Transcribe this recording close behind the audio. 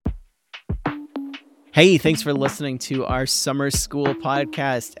Hey, thanks for listening to our summer school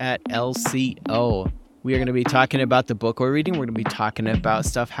podcast at LCO. We are going to be talking about the book we're reading. We're going to be talking about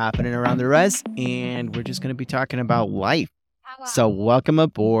stuff happening around the res, and we're just going to be talking about life. So welcome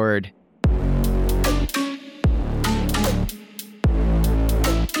aboard.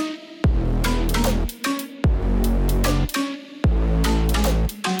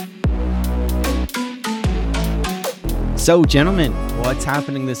 So, gentlemen, what's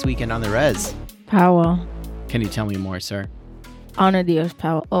happening this weekend on the res? Powwow. Can you tell me more, sir? Honor Dios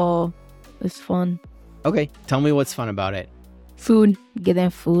Powwow. Oh, it's fun. Okay, tell me what's fun about it. Food.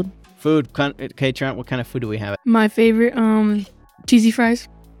 Getting food. Food. Okay, Trent, what kind of food do we have? My favorite, cheesy fries.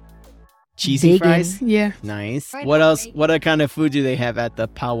 Cheesy fries? Yeah. Nice. What else? What other kind of food do they have at the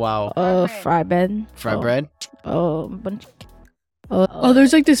Powwow? Fry bread. Fry bread? Bunch. Oh,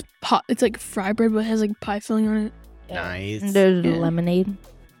 there's like this pot. It's like fry bread, but it has like pie filling on it. Nice. There's lemonade.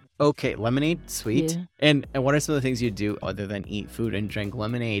 Okay, lemonade? Sweet. Yeah. And what are some of the things you do other than eat food and drink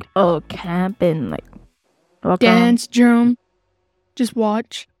lemonade? Oh, camp and like walk Dance, drum, just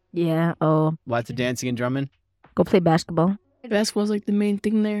watch. around. Yeah. Oh, Lots of dancing and drumming? go play basketball. Basketball's like the main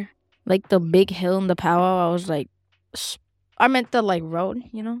thing there. Like the big hill in the Powwow, I was like, I meant the like road,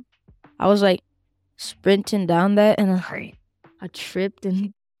 you know? I was like sprinting down that and I tripped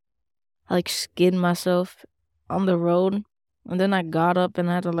and I like skinned myself on the road. And then I got up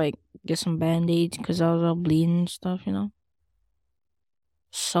and I had to like get some band-aids because I was all bleeding and stuff, you know?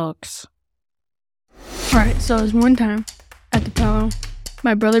 Sucks. Alright, so it was one time at the Powwow.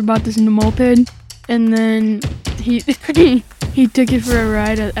 My brother bought this new moped, and then he he took it for a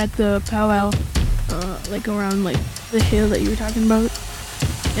ride at the Powwow, like around like the hill that you were talking about.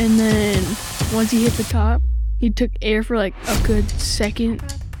 And then once he hit the top, he took air for like a good second,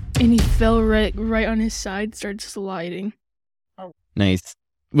 and he fell right on his side, started sliding. Nice.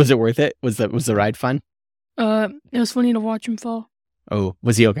 Was it worth it? Was the ride fun? It was funny to watch him fall. Oh,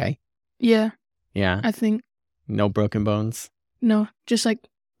 was he okay? Yeah, Yeah. I think. No broken bones? No, just like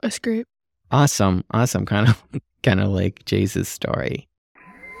a scrape. Awesome. Kind of like Jay's story.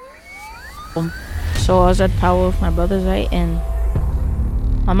 So I was at Powwow with my brothers, right? And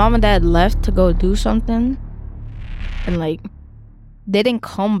my mom and dad left to go do something. And like, they didn't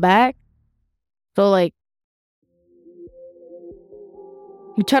come back. So like,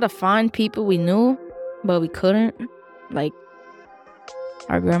 we tried to find people we knew, but we couldn't. Like,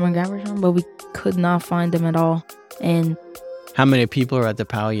 our grandma and grandpa, but we could not find them at all. And How many people are at the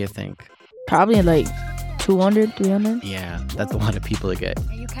Powwow, you think? probably like 200, 300. Yeah, that's a lot of people to get.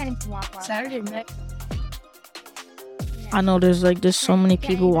 You can't walk Saturday night. I know there's so many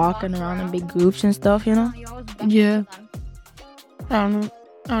people walking around in big groups and stuff, you know? Yeah. I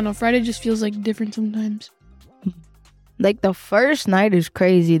don't know. Friday just feels like different sometimes. Like, the first night is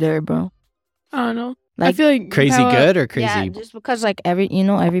crazy there, bro. I don't know. I Like, feel like Crazy Powwow- good or crazy? yeah, just because, like,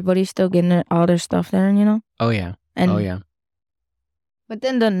 everybody's still getting all their stuff there, you know? Oh, yeah. And, Oh, yeah. But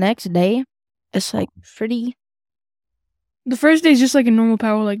then the next day, it's, like, pretty... The first day is just like a normal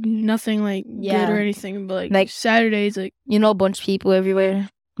Powwow, like nothing like Yeah. good or anything. But like Like- Saturday's like You know, a bunch of people everywhere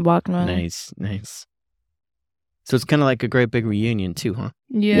walking around. Nice. So it's kind of like a great big reunion too, huh?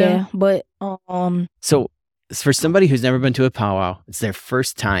 yeah. But, So for somebody who's never been to a powwow, it's their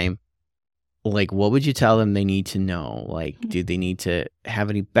first time. Like, what would you tell them they need to know? Like, do they need to have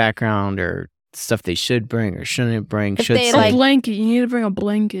any background or stuff they should bring or shouldn't bring? If Should they, A say? like- blanket. You need to bring a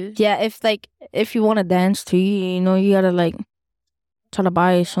blanket. yeah, if you want to dance too, you know, you gotta, like, try to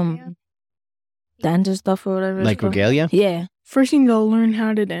buy some dancing stuff or whatever. it's Like called. regalia? Yeah. First, you need to learn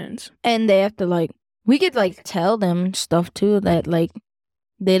how to dance. And they have to, like, we could, like, tell them stuff too that, like,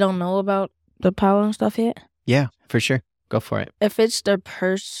 they don't know about the powwow and stuff yet. Yeah, for sure. Go for it. If it's their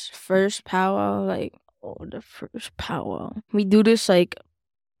first powwow, like, the first powwow. We do this, like,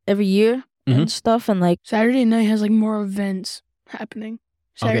 every year Mhm. and stuff, and, like, Saturday night has like more events happening.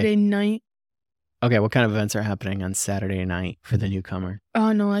 Saturday night. Okay, what kind of events are happening on Saturday night for the newcomer?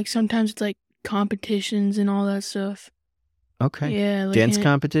 Oh no, like sometimes it's like competitions and all that stuff. Okay. Yeah, like Dance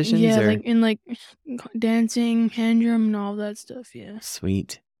competitions? Yeah, or? like in like dancing, hand drum, and all that stuff. Yeah,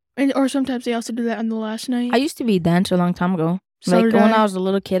 Sweet. and or sometimes they also do that on the last night. I used to be a dancer a long time ago. So Like, did when I. I was a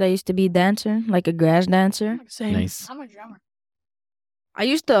little kid, I used to be a dancer, like a grass dancer. Same. Nice. I'm a drummer. I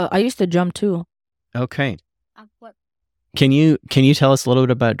used to drum too. Okay. What? Can you tell us a little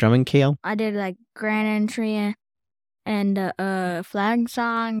bit about drumming, Kale? I did like grand entry and flag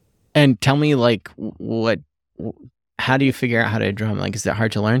song. And tell me, like, how do you figure out how to drum? Like, is it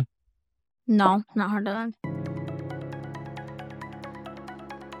hard to learn? No, not hard to learn.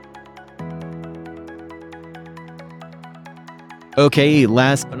 Okay,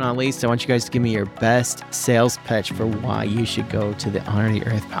 last but not least, I want you guys to give me your best sales pitch for why you should go to the Honor the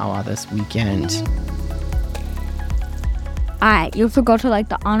Earth powwow this weekend. Alright, you should go to like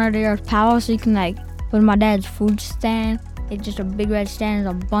the Honor the Earth Powwow so you can like go to my dad's food stand. It's just a big red stand.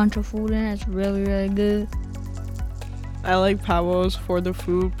 There's a bunch of food in it. It's really, really good. I like powwows for the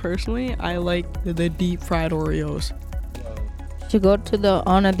food personally. I like the deep fried Oreos. To go to the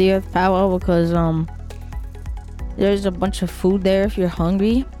Honor the Earth powwow because there's a bunch of food there if you're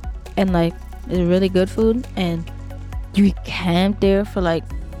hungry, and like it's really good food, and you camp there for like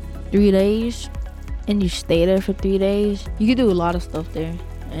 3 days and you stay there for 3 days. You can do a lot of stuff there,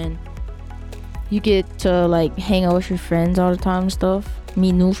 and you get to like hang out with your friends all the time and stuff,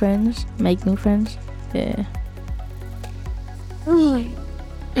 meet new friends, make new friends. Yeah.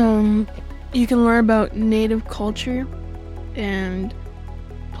 You can learn about native culture and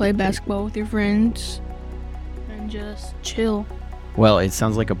play basketball with your friends and just chill. Well, it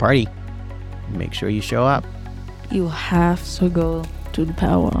sounds like a party. Make sure you show up. You have to go to the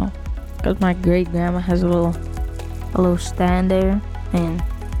powwow because my great grandma has a little stand there, and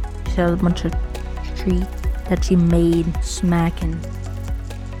she has a bunch of treats that she made smacking.